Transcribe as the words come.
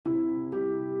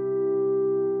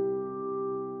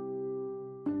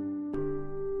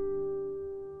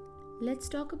Let's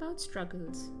talk about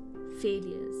struggles,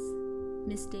 failures,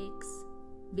 mistakes,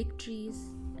 victories,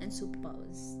 and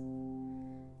superpowers.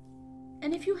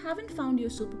 And if you haven't found your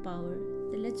superpower,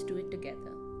 then let's do it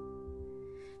together.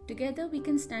 Together, we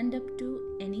can stand up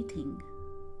to anything.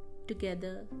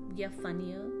 Together, we are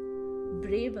funnier,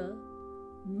 braver,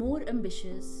 more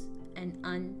ambitious, and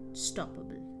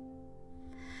unstoppable.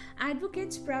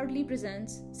 Advocates proudly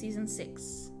presents Season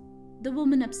 6, the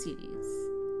Woman Up series.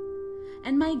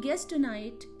 And my guest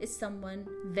tonight is someone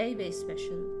very, very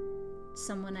special.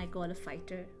 Someone I call a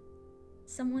fighter.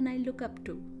 Someone I look up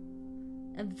to.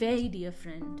 A very dear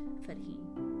friend, Farheen.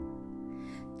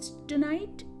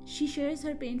 Tonight, she shares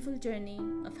her painful journey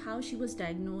of how she was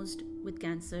diagnosed with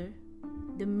cancer,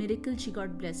 the miracle she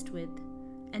got blessed with,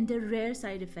 and the rare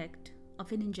side effect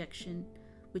of an injection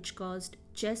which caused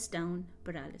chest down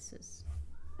paralysis.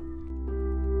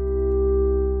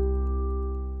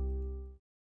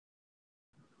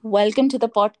 Welcome to the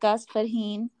podcast,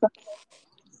 Farheen.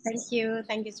 Thank you.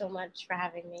 Thank you so much for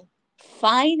having me.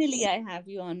 Finally, I have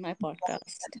you on my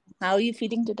podcast. How are you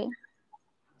feeling today?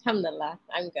 Alhamdulillah,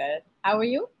 I'm good. How are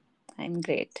you? I'm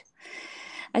great.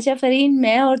 अच्छा फरीन,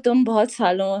 मैं और तुम बहुत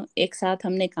सालों एक साथ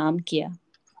हमने काम किया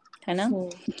है ना।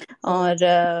 और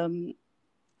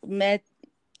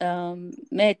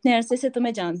मैं इतने अरसे से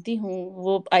तुम्हें जानती हूँ।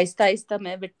 वो आहिस्ता आहिस्ता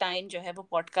मैं विद टाइम जो है वो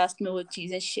पॉडकास्ट में वो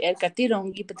चीज़ें शेयर करती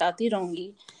रहूँगी, बताती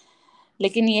रहूँगी।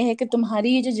 लेकिन ये है कि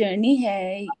तुम्हारी ये जो जर्नी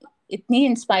है, इतनी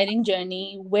inspiring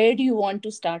journey, where do you want to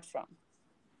start from?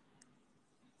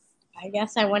 I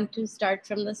guess I want to start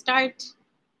from the start,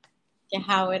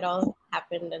 how it all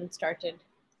happened and started.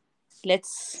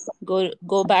 Let's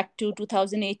go back to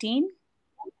 2018.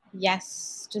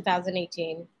 Yes,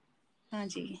 2018. हाँ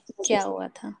जी, क्या हुआ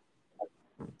था?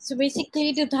 So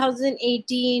basically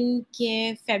 2018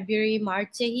 के February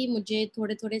March से ही मुझे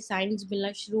थोड़े थोड़े science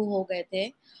मिलना शुरू हो गए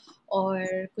थे। और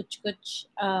कुछ कुछ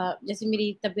जैसे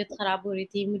मेरी तबीयत ख़राब हो रही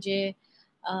थी, मुझे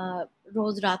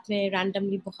रोज़ रात में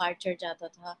रैंडमली बुखार चढ़ जाता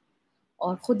था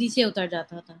और खुद ही से उतर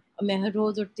जाता था। और मैं हर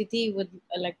रोज़ उठती थी वो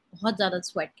लाइक बहुत ज़्यादा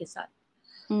स्वेट के साथ।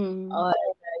 और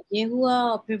ये हुआ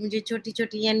और फिर मुझे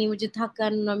छोटी-छोटी यानी मुझे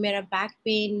थकन और मेरा बैक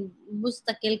पेन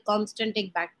मुस्तकिल कांस्टेंट एक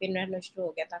बैक पेन रहना शुरू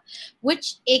हो गया था,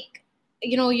 व्हिच एक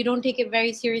you don't take it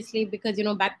very seriously because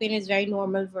back pain is very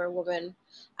normal for a woman.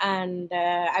 And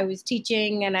I was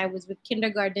teaching and I was with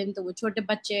kindergarten, तो वो छोटे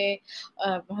बच्चे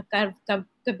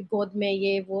कभी गोद में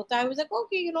ये वो, तो I was like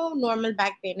okay, normal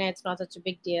back pain है, it's not such a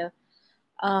big deal.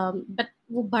 But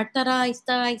वो बढ़ता रहा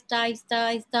आहिस्ता आहिस्ता आहिस्ता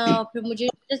आहिस्ता और फिर मुझे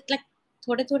just like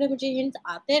थोड़े थोड़े मुझे हिंट्स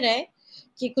आते रहे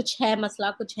कि कुछ है मसला।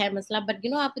 बट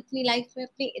आप इतनी लाइफ में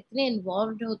अपने इतने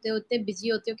इन्वॉल्व होते हो, इतने बिजी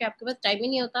होते हो कि आपके पास टाइम ही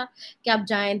नहीं होता कि आप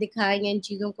जाएं, दिखाएं इन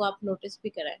चीज़ों को आप नोटिस भी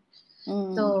करें।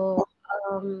 तो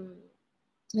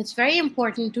it's very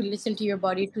important to listen to your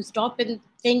body, to stop and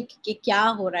think कि क्या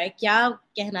हो रहा है, क्या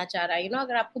कहना चाह रहा है।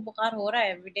 अगर आपको बुखार हो रहा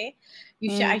है every day,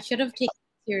 I should have taken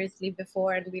seriously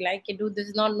before and be like, dude, this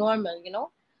is not normal.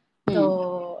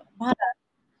 So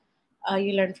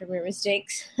you learn from your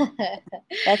mistakes.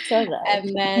 That's all right.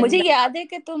 And then मुझे याद है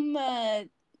कि तुम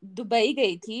दुबई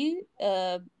गई थी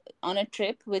on a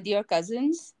trip with your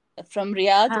cousins from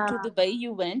Riyadh to Dubai.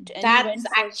 You went and that's you went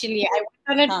for... actually I went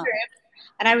on a trip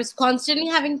and I was constantly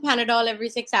having Panadol every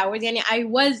 6 hours, and I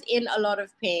was in a lot of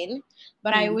pain,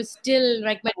 but I was still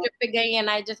like my trip पे गई and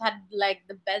I just had like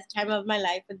the best time of my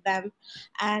life with them.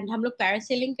 And हम लोग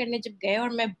parasailing करने जब गए और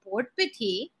मैं boat पे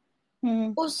थी,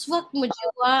 उस वक्त मुझे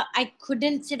हुआ आई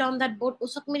couldn't sit on that boat.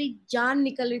 उस वक्त मेरी जान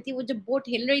निकल रही थी। वो जब बोट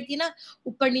हिल रही थी ना,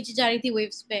 ऊपर नीचे जा रही थी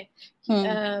वेव्स पे,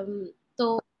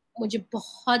 तो मुझे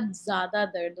बहुत ज्यादा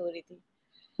दर्द हो रही थी।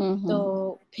 तो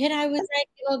फिर I was like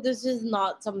this is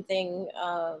not something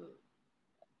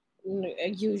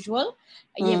usual.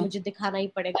 ये मुझे दिखाना ही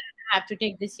पड़ेगा. I have to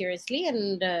take this seriously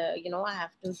and I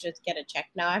have to just get a check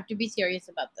now. I have to be serious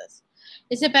about this.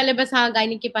 इससे पहले बस हाँ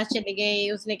गायनी के पास चली गई,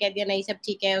 उसने कह दिया नहीं सब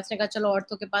ठीक है, उसने कहा चलो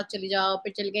औरतों के पास चली जाओ,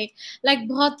 फिर चली गई, like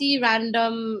बहुत ही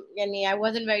random. यानी I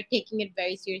wasn't very taking it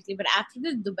very seriously, but after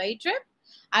this Dubai trip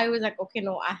I was like okay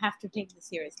no, I have to take this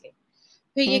seriously.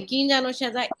 फिर यकीन जानो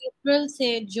शहजा, अप्रैल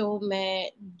से जो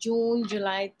मैं जून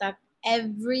जुलाई तक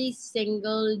every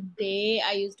single day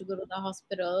I used to go to the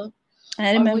hospital.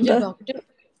 I remember. और वो जो डॉक्टर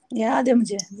याद है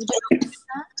मुझे,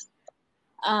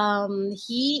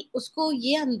 उसको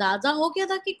ये अंदाजा हो गया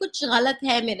था कि कुछ गलत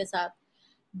है मेरे साथ,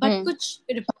 बट कुछ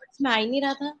रिपोर्ट्स में आ ही नहीं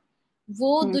रहा था।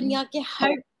 वो दुनिया के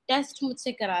हर टेस्ट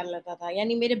मुझसे करा लेता था।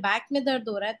 यानी मेरे बैक में दर्द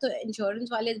हो रहा है तो इंश्योरेंस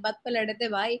वाले इस बात पे लड़े थे,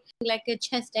 भाई लाइक अ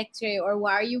चेस्ट एक्सरे और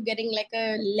why are you getting like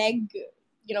a leg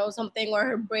something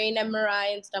or brain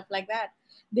MRI and stuff like that.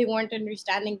 they weren't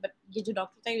understanding. But ये जो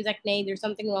doctor था, he was like, नहीं, there's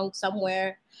something wrong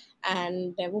somewhere.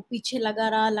 And वो पीछे लगा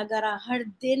रहा हर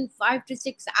दिन 5 to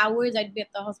 6 hours I'd be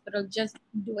at the hospital just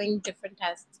doing different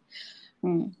tests.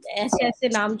 ऐसे ऐसे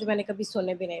नाम जो मैंने कभी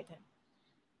सुने भी नहीं थे.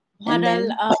 बहरहाल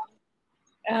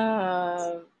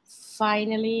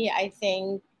finally I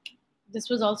think this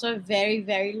was also a very,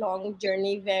 very long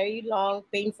journey, very long,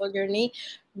 painful journey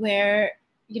where,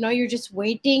 you know, you're just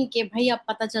waiting कि भाई अब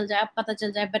पता चल जाए,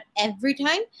 but every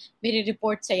time मेरे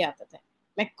report सही आते थे.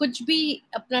 मैं कुछ भी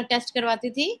अपना टेस्ट करवाती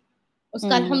थी,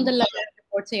 उसका अल्हम्दुलिल्लाह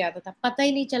रिपोर्ट सही आता था. पता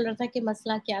ही नहीं चल रहा था कि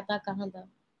मसला क्या था, कहाँ था.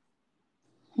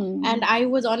 And I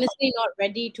was honestly not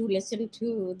ready to listen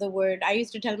to the word. I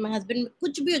used to tell my husband,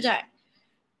 कुछ भी हो जाए,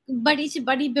 बड़ी से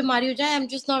बड़ी बीमारी हो जाए, I'm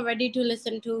just not ready to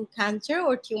listen to cancer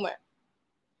or tumor.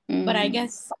 But I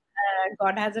guess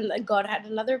God had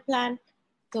another plan.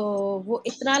 तो वो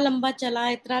इतना लंबा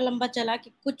चला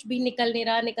कि कुछ भी निकल नहीं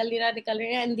रहा.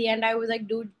 In the end, I was like,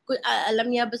 dude,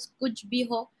 अलमिया बस कुछ भी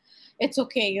हो, it's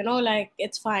okay, you know, like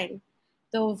it's fine.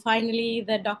 So finally,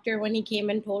 the doctor, when he came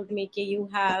and told me that you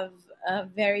have a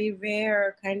very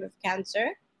rare kind of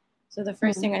cancer, so the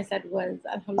first thing I said was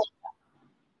alhamdulillah.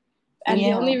 And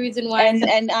the only reason why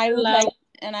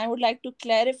I would like to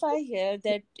clarify here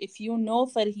that if you know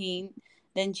Farheen,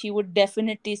 then she would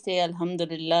definitely say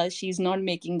alhamdulillah. She's not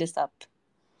making this up.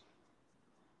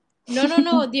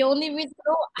 No. The only reason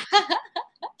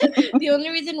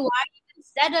why I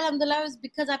said alhamdulillah was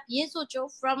because आप ये सोचो,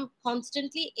 from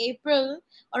constantly April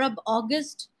or अब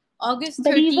August But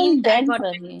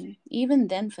 13th, even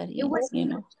then, Farheen, it was you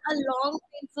know, a long,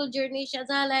 painful journey,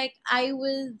 Shaza. Like I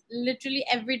was literally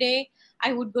every day,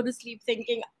 I would go to sleep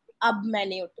thinking, अब मैं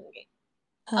नहीं उठूंगी,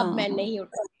 अब मैं नहीं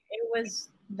उठूंगी. It was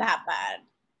that bad.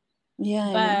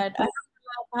 Yeah. But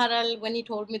Bharal, when he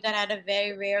told me that I had a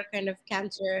very rare kind of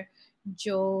cancer,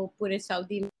 जो पूरे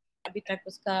Saudi में अभी तक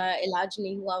उसका इलाज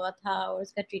नहीं हुआ था और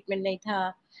उसका ट्रीटमेंट नहीं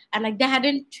था, and like they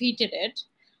hadn't treated it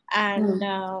and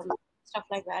stuff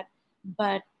like that.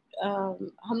 But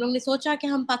हम लोग ने सोचा कि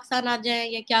हम पाकिस्तान आ जाएं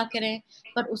या क्या करें,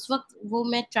 पर उस वक्त वो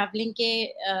मैं ट्रैवलिंग के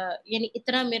यानी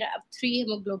इतना मेरा अब 3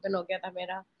 हीमोग्लोबिन हो गया था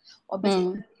मेरा, और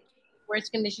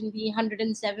worst condition थी,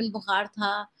 107 बुखार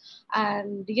था,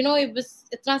 and you know it was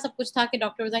इतना सब कुछ था कि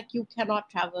doctor was like, you cannot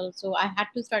travel. So I had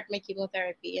to start my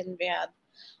chemotherapy in Riyadh.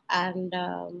 And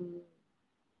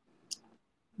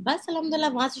बस अल्हम्दुलिल्लाह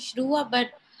वहाँ से शुरू हुआ. But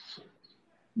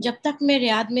जब तक मैं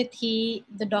रियाद में थी,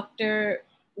 the doctor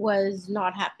was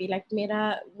not happy. Like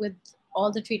मेरा with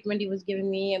all the treatment he was giving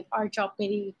me, R-CHOP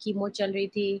मेरी कीमो चल रही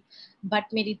थी, but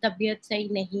मेरी तबीयत सही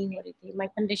नहीं हो रही थी. My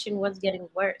condition was getting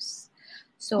worse.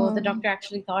 So the doctor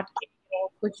actually thought कि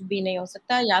कुछ भी नहीं हो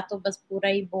सकता, या तो बस पूरा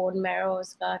ही bone marrow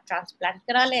उसका transplant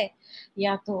करा ले,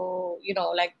 या तो you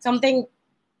know like something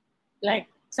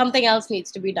else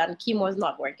needs to be done. Chemo is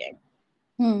not working.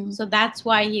 So that's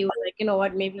why he was like, you know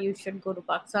what, maybe you should go to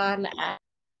Pakistan and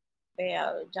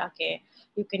jaake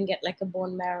you can get like a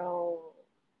bone marrow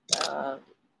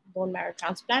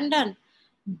transplant done.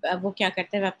 वो क्या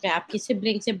करते हैं, अपने आपकी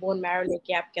sibling से bone marrow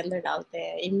लेके आपके अंदर डालते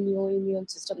हैं, इम्यून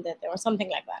सिस्टम देते हैं, or something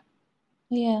like that.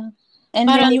 Yeah. And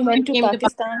when you went to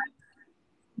Pakistan?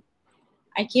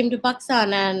 I came to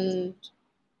Pakistan and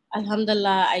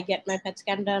alhamdulillah I get my PET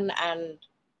scan done and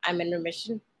I'm in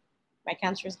remission. My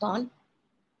cancer is gone.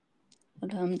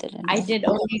 Alhamdulillah.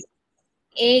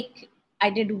 I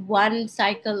did one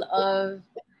cycle of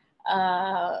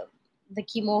the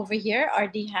chemo over here,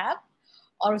 RDHAP,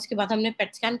 और उसके बाद हमने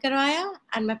PET scan करवाया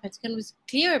and my PET scan was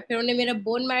clear. फिर उन्होंने मेरा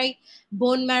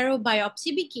bone marrow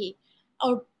biopsy भी की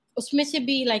और उसमें से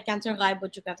भी like cancer गायब हो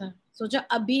चुका था. सोचा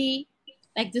अभी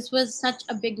like this was such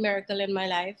a big miracle in my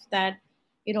life that,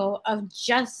 you know, of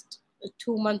just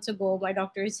 2 months ago my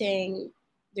doctor is saying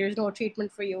there's no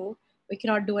treatment for you, we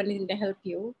cannot do anything to help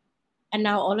you, and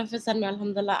now all of a sudden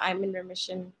alhamdulillah I'm in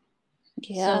remission.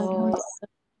 Yeah. So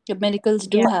the miracles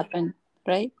do happen,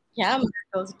 right? Yeah,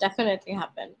 miracles definitely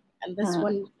happen, and this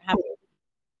one happened.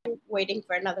 Waiting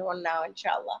for another one now,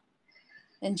 inshallah.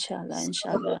 Inshallah.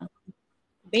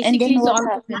 Basically, and then what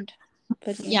happened?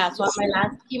 Yeah, so on my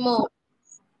last chemo,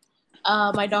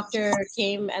 my doctor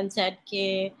came and said,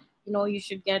 "Okay, you know, you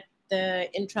should get the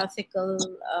intrathecal.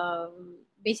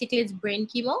 Basically, it's brain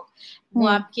chemo. वो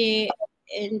आपके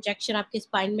injection आपके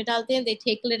spine में डालते हैं. They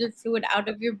take a little fluid out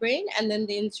of your brain and then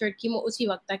they insert chemo उसी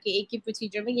वक्त ताकि एक ही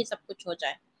procedure में ये सब कुछ हो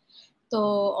जाए. So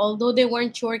although they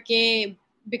weren't sure के,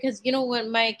 because you know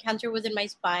when my cancer was in my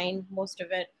spine, most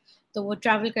of it, तो वो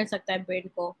travel कर सकता है brain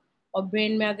को, और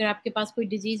brain में अगर आपके पास कोई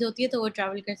disease होती है तो वो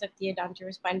travel कर सकती है down to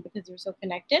your spine because you're so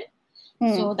connected.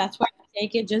 So that's why I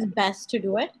take it just best to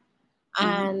do it.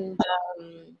 And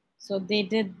So they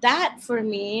did that for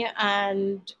me,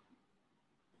 and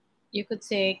you could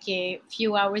say कि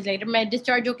few hours later मैं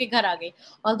discharge होके घर आ गई.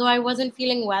 Although I wasn't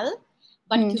feeling well,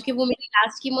 but क्योंकि वो मेरी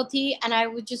last chemo थी, and I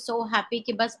was just so happy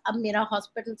कि बस अब मेरा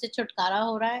hospital से छुटकारा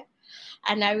हो रहा है.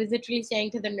 And I was literally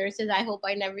saying to the nurses, I hope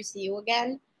I never see you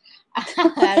again.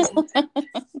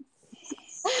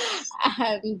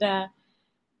 and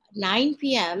 9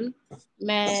 p.m.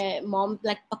 मैं mom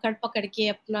like पकड़ के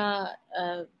अपना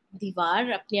दीवार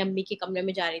अपनी अम्मी के कमरे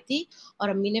में जा रही थी, और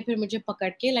अम्मी ने फिर मुझे पकड़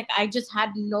के like I just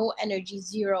had no energy,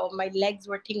 zero, my legs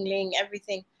were tingling,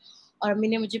 everything, और अम्मी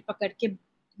ने मुझे पकड़ के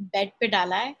बेड पे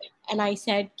डाला है, and I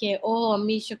said कि ओह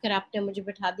अम्मी शुक्र आपने मुझे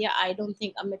बिठा दिया, I don't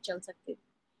think अब मैं चल सकती.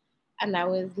 And that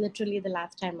was literally the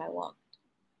last time I walked.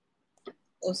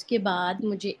 उसके बाद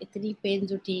मुझे इतनी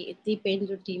पेन्स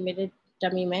उठी मेरे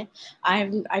टमी में.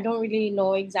 I don't really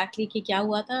know exactly कि क्या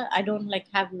हुआ था. I don't like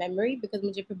have memory because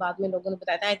मुझे फिर बाद में लोगों ने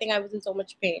बताया था. I think I was in so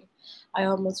much pain. I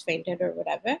almost fainted or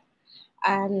whatever.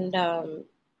 And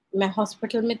मैं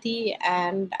hospital में थी,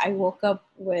 and I woke up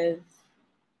with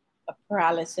a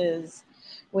paralysis,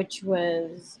 which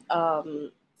was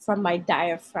from my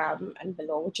diaphragm and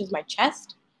below, which is my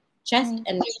chest, and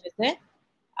with it,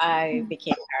 I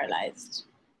became paralyzed.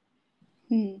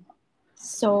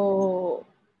 So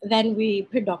then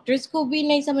फिर doctors को भी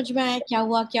नहीं समझ में आया क्या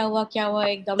हुआ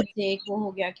एकदम से वो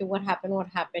हो गया कि what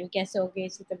happened कैसे हो गई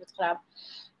इसकी तबीयत खराब.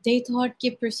 They thought कि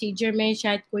प्रोसीजर में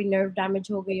शायद कोई नर्व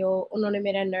डैमेज हो गई हो. उन्होंने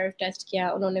मेरा नर्व टेस्ट किया,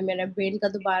 उन्होंने मेरा ब्रेन का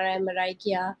दोबारा MRI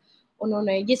किया,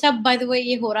 उन्होंने ये सब by the way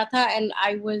ये हो रहा था, and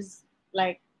I was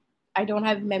like I don't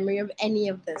have memory of any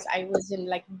of this. I was in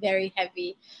like very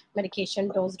heavy medication,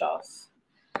 dozed off.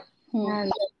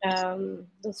 And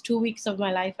those 2 weeks of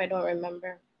my life I don't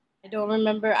remember.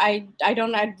 I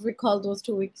don't recall those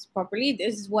 2 weeks properly.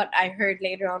 This is what I heard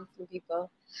later on from people.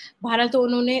 Bharat तो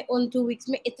उन्होंने उन 2 weeks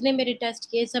में इतने मेरे test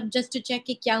किए सब just to check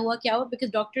कि क्या हुआ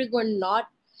because doctors were not,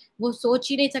 वो सोच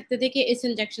ही नहीं सकते थे कि इस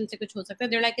इंजेक्शन से कुछ हो सकता है.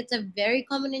 They're like it's a very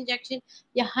common injection,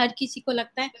 या हर किसी को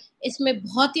लगता है इसमें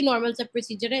बहुत ही नॉर्मल सा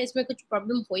प्रोसीजर है, इसमें कुछ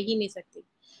प्रॉब्लम हो ही नहीं सकती.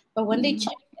 But when they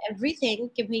checked everything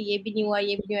कि भाई ये भी नहीं हुआ,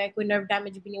 कोई नर्व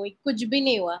डैमेज भी नहीं हुई, कुछ भी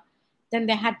नहीं हुआ, then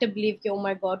they had to believe कि oh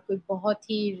my god कोई बहुत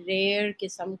ही रेयर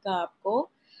किस्म का आपको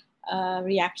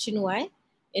रिएक्शन हुआ है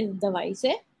इस दवाई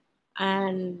से.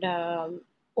 And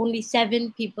only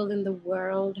 7 people in the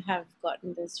world have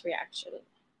gotten this reaction.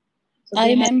 So I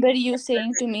remember you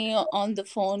saying to me on the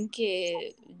phone कि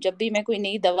जब भी मैं कोई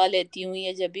नई दवा लेती हूँ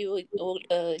या जब भी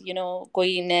वो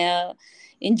कोई नया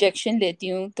इंजेक्शन लेती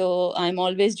हूँ तो I'm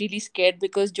always really scared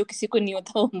because जो किसी को नहीं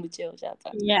होता वो मुझे हो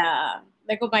जाता. Yeah,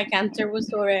 like my cancer was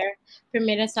so rare. फिर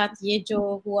मेरे साथ ये जो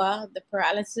हुआ the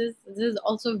paralysis, this is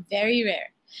also very rare.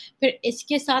 फिर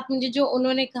इसके साथ मुझे जो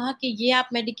उन्होंने कहा कि ये आप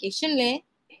मेडिकेशन लें,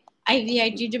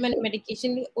 IVIG जो मैंने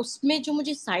मेडिकेशन ली उसमें जो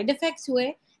मुझे साइड इफेक्ट्स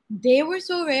हुए, they were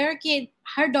so rare कि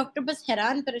हर डॉक्टर बस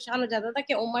हैरान परेशान हो जाता था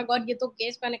कि oh my god ये तो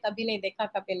केस मैंने कभी नहीं देखा,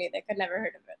 never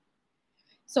heard of it.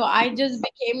 So I just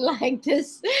became like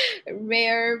this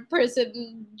rare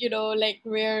person, like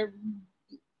rare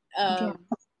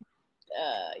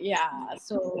yeah,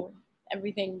 so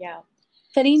everything, yeah.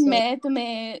 Fareen, मैं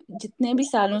तुम्हें जितने भी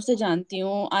सालों से जानती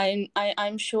हूँ,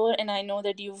 I'm sure and I know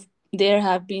that there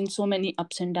have been so many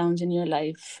ups and downs in your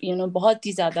life, बहुत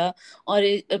ही ज़्यादा, और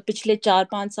पिछले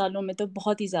 4-5 सालों में तो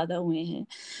बहुत ही ज़्यादा हुए हैं.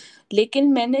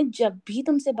 लेकिन मैंने जब भी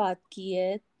तुमसे बात की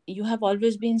है, you have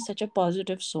always been such a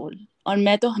positive soul. और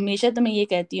मैं तो हमेशा तुम्हें ये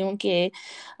कहती हूँ कि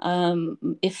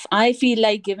if I feel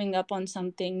like giving up on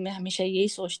something, मैं हमेशा यही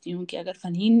सोचती हूँ कि अगर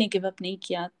फरहीन ने give up नहीं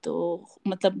किया तो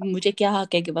मतलब मुझे क्या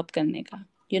हक है give up करने का.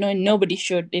 Nobody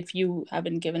should if you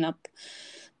haven't given up.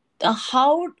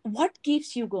 What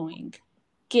keeps you going?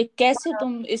 कि कैसे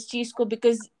तुम इस चीज को,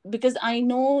 because I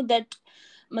know that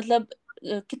मतलब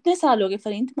कितने साल हो गए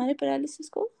फरहीन तुम्हारे पैरालिसिस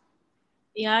को?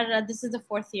 यार this is the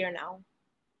 4th year now.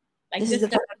 Like this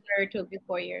November it will be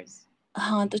 4 years.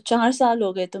 हाँ, तो 4 साल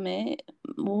हो गए तुम्हें.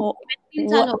 वो 3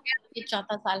 साल हो गया, ये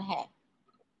 4था साल है.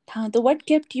 हाँ, तो what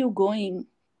kept you going?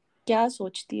 क्या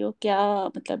सोचती हो, क्या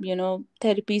मतलब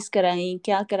थेरेपीज कराई,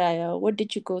 क्या कराया, what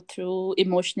did you go through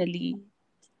emotionally?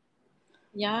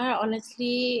 Yeah,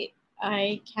 honestly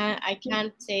I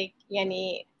can't say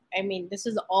yani, I mean this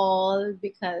is all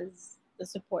because the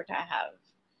support I have.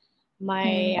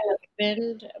 My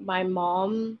husband, my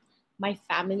mom, my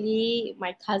family,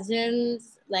 my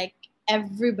cousins, like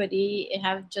everybody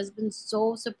have just been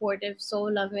so supportive, so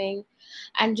loving,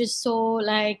 and just so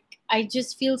like I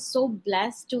just feel so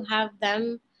blessed to have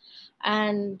them.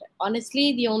 And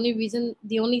honestly, the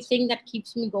only thing that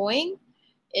keeps me going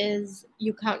is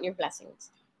you count your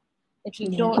blessings.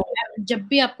 Don't जब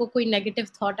भी आपको कोई negative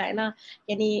thought आए ना,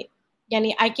 यानी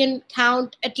Yani I can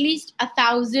count at least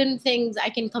 1,000 things I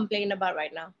can complain about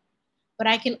right now. But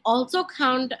I can also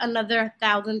count another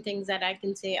 1,000 things that I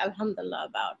can say Alhamdulillah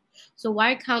about. So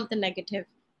why count the negative?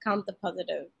 Count the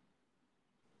positive.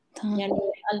 हाँ.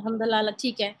 यानी अल्हम्दुलिल्लाह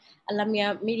ठीक है, अल्लाह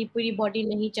मियाँ मेरी पूरी body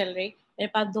नहीं चल रही, मेरे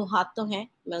पास 2 हाथ तो हैं,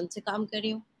 मैं उनसे काम कर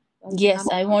रही हूँ. Yes,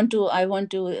 I want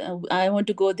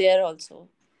to go there also.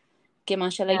 Okay,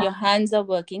 mashallah, your hands are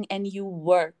working and you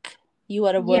work. You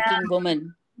are a Yeah, working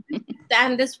woman.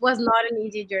 and this was not an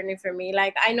easy journey for me.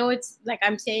 Like I know it's like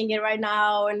I'm saying it right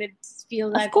now and it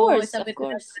feels like oh it's a bit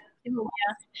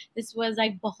this was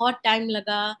like बहुत time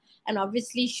लगा and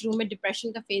obviously शुरू में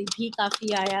depression का phase भी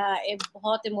काफी आया, एक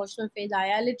बहुत emotional phase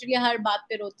आया, literally हर बात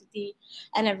पे रोती थी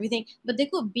and everything. But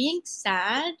देखो being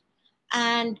sad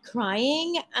and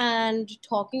crying and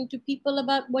talking to people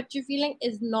about what you're feeling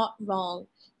is not wrong.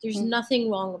 There's nothing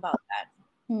wrong about that.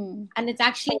 And it's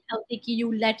actually healthy कि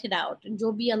you let it out.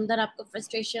 जो भी अंदर आपका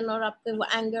frustration और आपका वो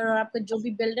anger और आपका जो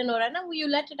भी build in हो रहा है ना, वो you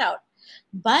let it out.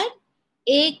 But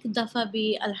एक दफा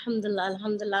भी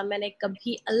अल्हम्दुलिल्लाह मैंने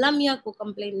कभी अल्लाह मियाँ को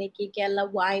complain नहीं की कि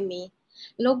अल्लाह why me.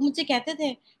 लोग मुझसे कहते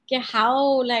थे कि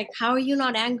how are you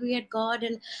not angry at God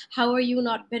and how are you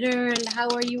not bitter and how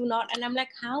are you not, and I'm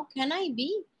like how can I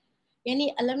be. यानी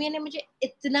अल्लाह मियाँ ने मुझे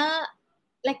इतना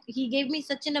like he gave me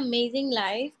such an amazing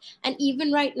life, and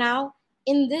even right now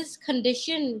in this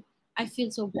condition I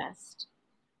feel so blessed.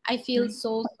 I feel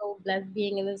so blessed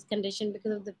being in this condition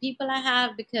because of the people I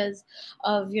have, because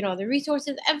of the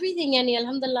resources, everything. Yani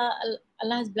alhamdulillah,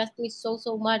 Allah has blessed me so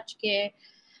much that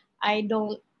I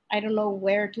don't know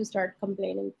where to start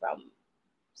complaining from.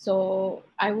 So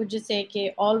I would just say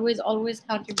that always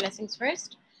count your blessings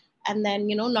first, and then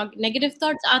negative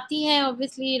thoughts aati hai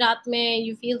obviously raat mein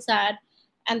you feel sad,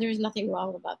 and there's nothing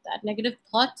wrong about that. Negative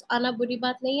thoughts आना बुरी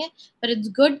बात नहीं है, but it's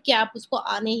good कि आप उसको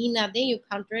आने ही ना दें. You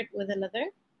counter it with another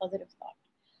positive thought.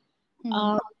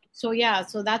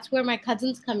 So that's where my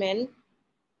cousins come in,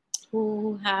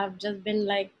 who have just been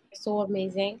like so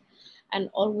amazing and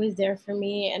always there for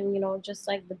me, and just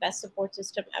like the best support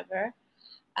system ever.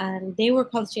 And they were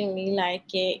constantly like,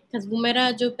 because वो मेरा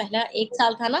जो पहला 1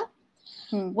 साल था ना,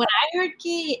 when I heard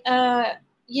कि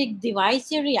ये device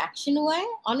से reaction हुआ है,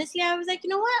 honestly I was like,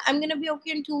 you know what, I'm gonna be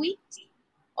okay in 2 weeks,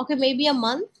 okay, maybe a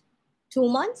month, 2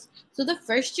 months. So the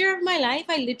first year of my life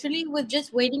I literally was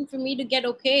just waiting for me to get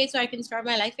okay so I can start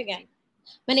my life again.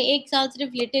 मैंने 1 साल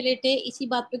सिर्फ लेटे लेटे इसी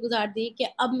बात पे गुजार दी कि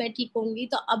अब मैं ठीक होंगी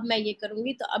तो अब मैं ये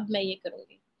करूंगी तो अब मैं ये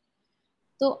करूंगी.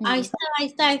 So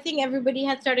आहिस्ता I think everybody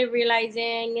had started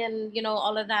realizing and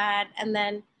all of that, and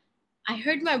then I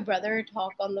heard my brother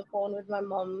talk on the phone with my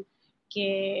mom कि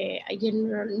ये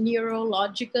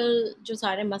न्यूरोलॉजिकल जो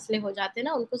सारे मसले हो जाते हैं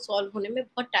ना उनको सॉल्व होने में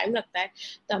बहुत टाइम लगता है,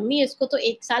 तो अम्मी इसको तो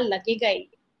 1 साल लगेगा ही.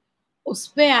 उस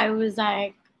पे I was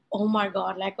like oh my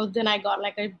god, like then I got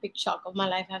like a big shock of my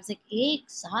life. I was like 1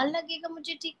 साल लगेगा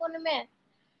मुझे ठीक होने में.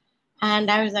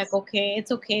 And I was like, okay,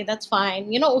 it's okay, that's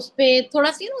fine. Uspe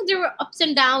thoda sa, there were ups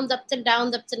and downs.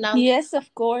 Yes,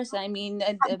 of course. I mean,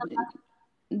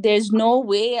 there's no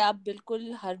way आप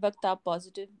बिल्कुल हर वक्त आप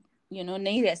positive,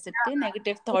 नहीं रह सकते.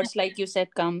 Negative thoughts, like you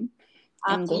said, come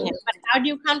and go. But how do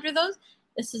you counter those?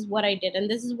 This is what I did, and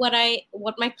this is what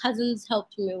my cousins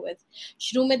helped me with.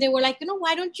 Shuru mein they were like,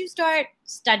 why don't you start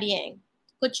studying?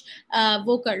 कुछ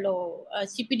वो कर लो,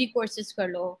 CPD courses कर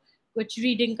लो, कुछ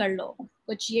reading कर लो,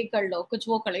 कुछ ये कर लो, कुछ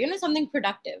वो कर लो, something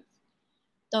productive.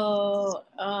 तो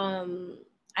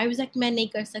I was like मैं नहीं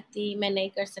कर सकती.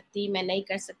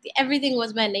 Everything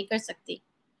was मैं नहीं कर सकती.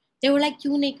 They were like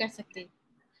क्यों नहीं कर सकती?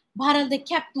 Bharal, they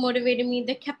kept motivating me,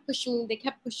 they kept pushing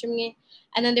me,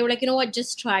 and then they were like, you know what,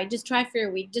 just try for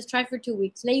a week, just try for 2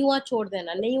 weeks. Nahi hua chhod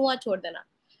dena.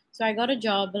 So I got a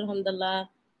job, alhamdulillah,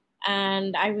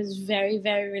 and I was very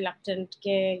very reluctant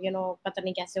ke pata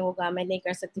nahi kaise hoga, main nahi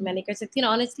kar sakti. And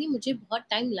honestly मुझे बहुत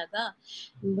time लगा.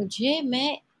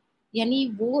 मैं यानी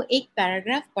वो एक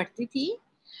paragraph पढ़ती थी,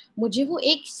 मुझे वो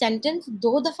एक सेंटेंस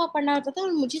 2 दफा पढ़ना होता था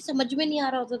और मुझे समझ में नहीं आ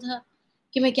रहा होता था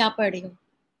कि मैं क्या पढ़ रही हूँ.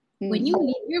 When you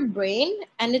leave your brain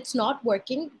and it's not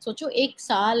working, socho 1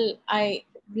 saal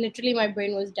literally my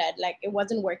brain was dead, like it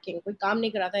wasn't working, koi kaam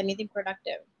nahi kar raha tha, anything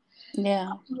productive.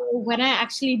 Yeah. So when I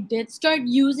actually did start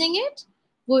using it,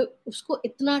 wo usko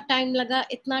itna time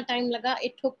laga,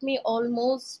 it took me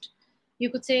almost,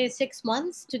 you could say 6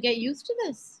 months to get used to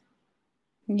this.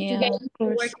 Yeah, of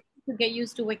course. To get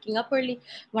used to waking up early.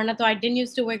 Warna to I didn't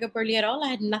used to wake up early at all. I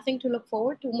had nothing to look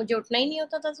forward to. मुझे उठना ही नहीं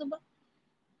होता था सुबह.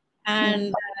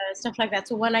 and stuff like that.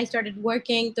 So when I started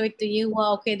working, तो एक तो ये हुआ,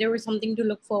 okay, there was something to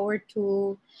look forward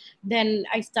to. Then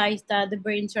aista the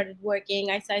brain started working.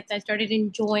 I started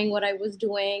enjoying what I was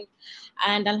doing,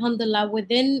 and alhamdulillah,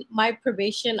 within my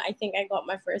probation, I think I got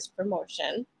my first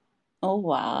promotion. Oh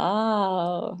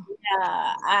wow.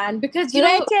 Yeah, and because Can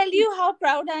I tell you how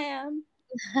proud I am?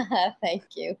 Thank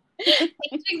you.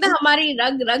 Teaching the हमारी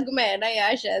रग में है ना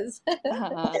Yashas.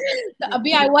 So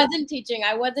abhi I wasn't teaching.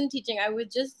 I was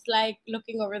just like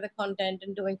looking over the content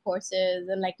and doing courses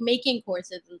and like making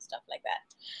courses and stuff like that.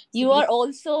 So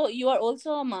You are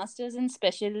also a master's in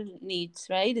special needs,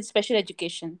 right? It's special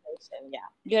education. Yeah.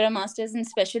 You're a master's in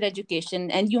special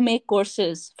education and you make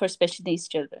courses for special needs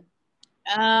children.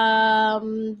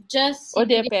 Just or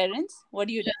their parents. What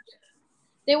do you do?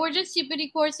 They were just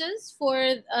CPD courses for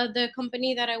the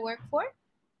company that I work for.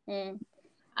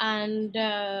 And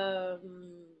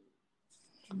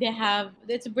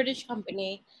it's a British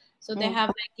company, so they have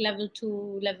like level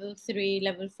 2, level 3,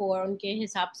 level 4. उनके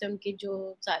हिसाब से उनके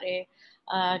जो सारे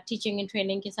teaching and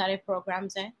training के सारे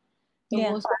programs हैं, तो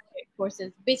वो सारे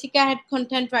courses. Basically, I had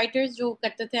content writers जो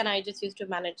करते थे, and I just used to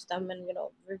manage them and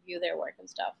review their work and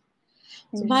stuff.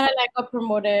 So I got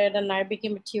promoted and I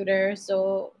became a tutor.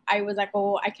 So I was like,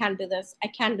 oh, I can't do this. I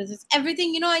can't do this.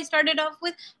 Everything, I started off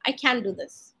with, I can't do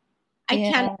this. I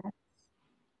can't.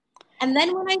 And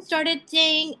then when I started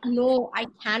saying, no, I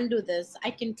can do this.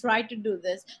 I can try to do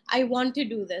this. I want to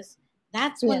do this.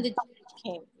 That's when the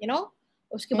change came,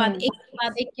 उसके बाद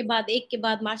एक के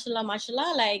बाद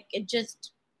माशाल्लाह, like it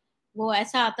just वो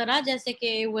ऐसा आता रहा जैसे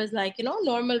कि it was like,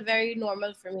 normal, very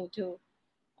normal for me to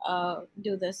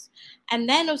do this. And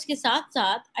then uske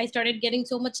saath I started getting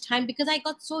so much time because I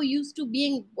got so used to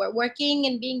being working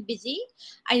and being busy.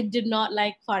 I did not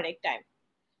like farik time.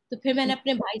 So phir maine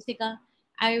apne bhai se kaha,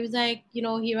 I was like,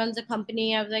 he runs a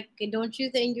company. I was like, don't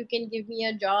you think you can give me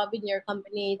a job in your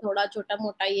company? Thoda chota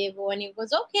mota ye wo. And he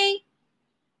goes, okay.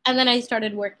 And then I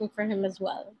started working for him as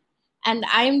well. And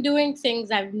I'm doing things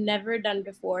I've never done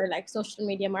before, like social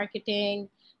media marketing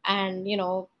and,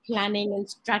 planning and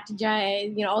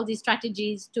strategize, all these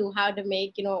strategies to how to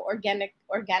make,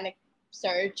 organic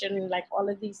search and like all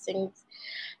of these things,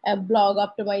 blog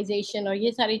optimization और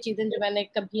ये सारी चीजें जो मैंने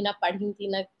कभी ना पढ़ी थी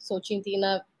ना सोची थी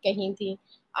ना कही थी.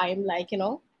 I'm like,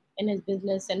 in his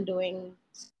business and doing.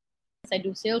 I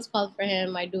do sales calls for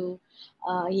him. I do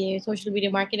social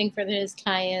media marketing for his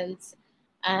clients.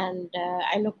 And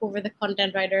I look over the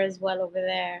content writer as well over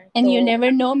there. And so, you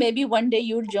never know, maybe one day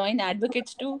you'll join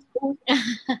advocates too.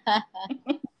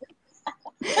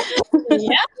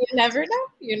 Yeah,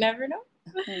 you never know.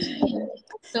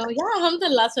 So yeah,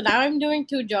 alhamdulillah. So now I'm doing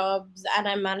 2 jobs and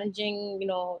I'm managing,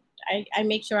 I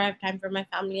make sure I have time for my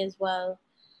family as well.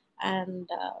 And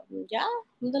yeah,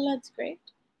 alhamdulillah, it's great.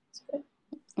 It's good.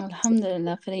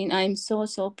 Alhamdulillah, Fareen, I'm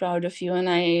so proud of you, and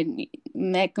I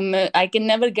can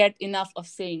never get enough of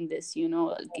saying this.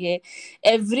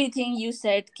 Everything you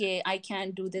said कि I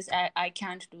can't do this, I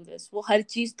can't do this, वो हर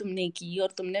चीज़ तुमने की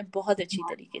और तुमने बहुत अच्छी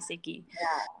तरीके से की.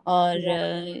 और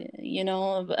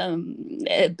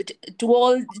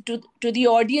to the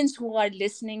audience who are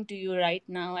listening to you right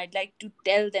now, I'd like to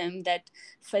tell them that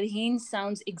Farheen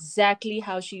sounds exactly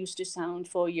how she used to sound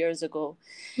 4 years ago.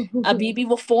 अभी भी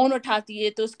वो फोन उठाती है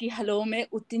तो उसकी हेलो में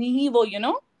उतनी ही वो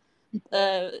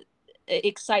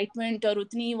एक्साइटमेंट और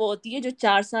उतनी वो होती है जो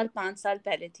 4 साल 5 साल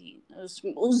पहले थी.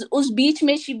 उस बीच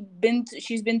में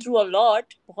she's been through a lot,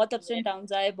 बहुत ups and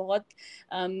downs आए, बहुत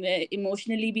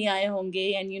emotionally भी आए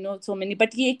होंगे, and so many,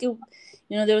 but ये कि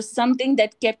there was something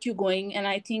that kept you going, and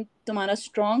I think तुम्हारा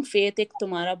strong faith एक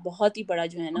तुम्हारा बहुत ही बड़ा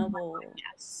जो है ना वो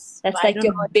that's like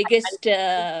your biggest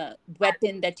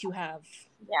weapon that you have.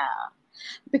 Yeah,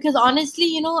 because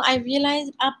honestly, I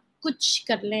realized आप कुछ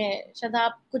कर लें, शायद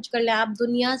आप कुछ कर लें, आप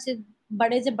दुनिया से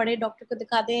बड़े डॉक्टर को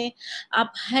दिखा दें,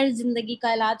 आप हर जिंदगी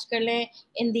का इलाज कर लें,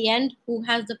 in the end who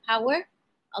has the power?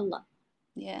 Allah.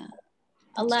 Yeah.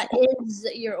 Allah is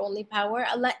your only power.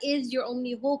 Allah is your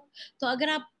only hope. तो अगर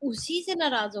आप उसी से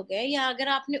नाराज हो गए या अगर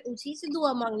आपने उसी से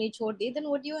दुआ मांगनी छोड़ दी, then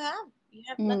what do you have? You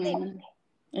have nothing.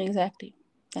 Exactly.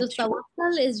 So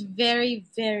tawakkul is very,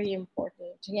 very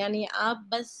important. यानी आप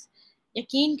बस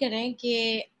यकीन करें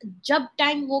कि जब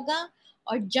टाइम होगा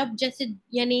और जब जैसे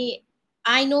यानी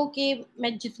आई नो कि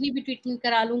मैं जितनी भी ट्रीटमेंट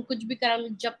करा लूँ कुछ भी करा लूँ,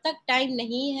 जब तक टाइम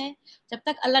नहीं है, जब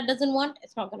तक अल्लाह doesn't want,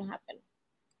 it's not going to happen.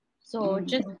 So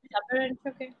just sabr and it's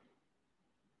okay.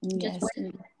 Yes. Just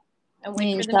wait. And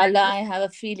wait for Inshallah, I have a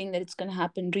feeling that it's going to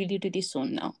happen really, really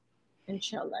soon now.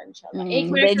 Inshallah.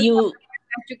 एक minute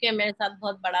कर चुके हैं मेरे साथ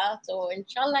बहुत बड़ा, so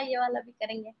inshallah ये वाला भी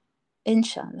करेंगे.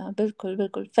 Inshallah,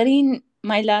 बिल्कुल. Fareen,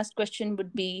 my last question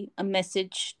would be a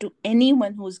message to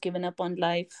anyone who's given up on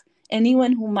life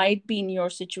anyone who might be in your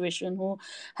situation, who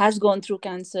has gone through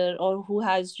cancer or who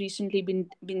has recently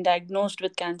been diagnosed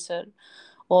with cancer,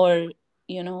 or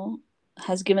you know,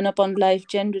 has given up on life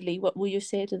generally, what will you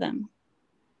say to them?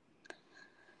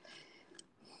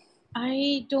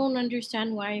 I don't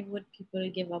understand why would people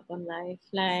give up on life.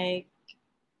 Like,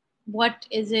 what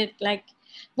is it like?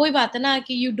 वही बात है ना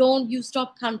कि you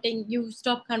stop counting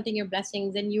your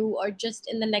blessings, and you are just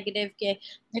in the negative के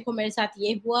देखो मेरे साथ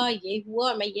ये हुआ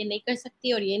और मैं ये नहीं कर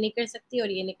सकती और ये नहीं कर सकती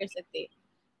और ये नहीं कर सकती.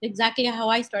 Exactly how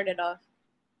I started off.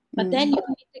 But then you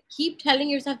need to keep telling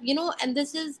yourself, and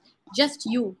this is just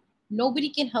you. Nobody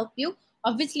can help you.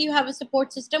 Obviously, you have a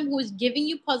support system who is giving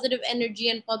you positive energy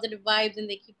and positive vibes, and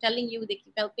they keep telling you, they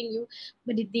keep helping you.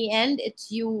 But at the end,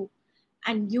 it's you.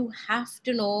 And you have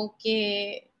to know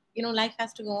that, life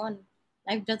has to go on.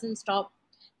 Life doesn't stop.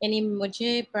 यानी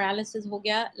मुझे paralysis हो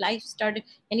गया, life start,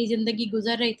 यानी जिंदगी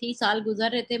गुजर रही थी, साल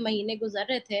गुजर रहे थे, महीने गुजर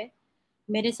रहे थे,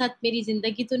 मेरे साथ मेरी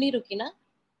जिंदगी तो नहीं रुकी ना.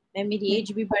 मेरी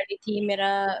एज भी बढ़ रही थी,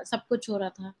 मेरा सब कुछ हो रहा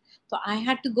था, तो I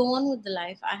had to go on with the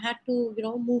life. I had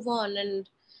to move on and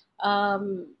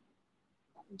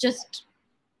just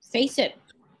face it,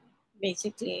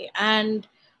 basically. And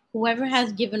whoever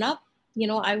has given up,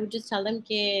 I would just tell them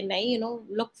कि नहीं,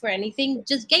 look for anything,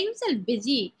 just get yourself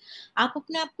busy. आप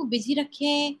अपने आप को busy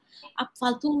रखें, आप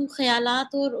फालतू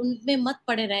ख्यालात और उनमें मत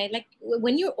पड़े रहें. Like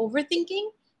when you're overthinking,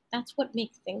 that's what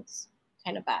makes things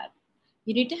kind of bad.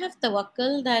 You need to have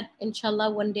tawakkul that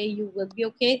inshallah one day you will be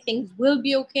okay, things will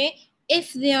be okay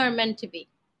if they are meant to be.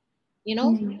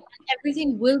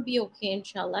 Everything will be okay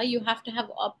inshallah. You have to have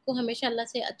आपको हमेशा अल्लाह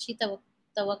से अच्छी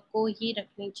तवक्को ही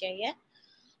रखनी चाहिए.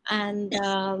 And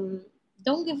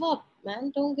don't give up,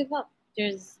 man. Don't give up.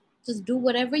 Just do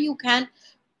whatever you can.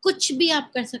 कुछ भी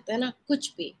आप कर सकते हैं ना,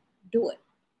 कुछ भी. Do it.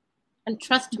 And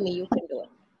trust me, you can do it.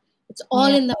 It's all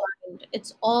Yeah. in the mind.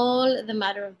 It's all the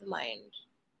matter of the mind.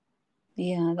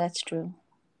 Yeah, that's true.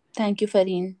 Thank you,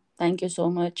 Fareen. Thank you so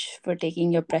much for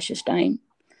taking your precious time.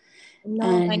 No,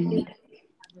 thank you.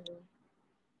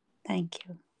 Thank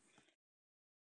you.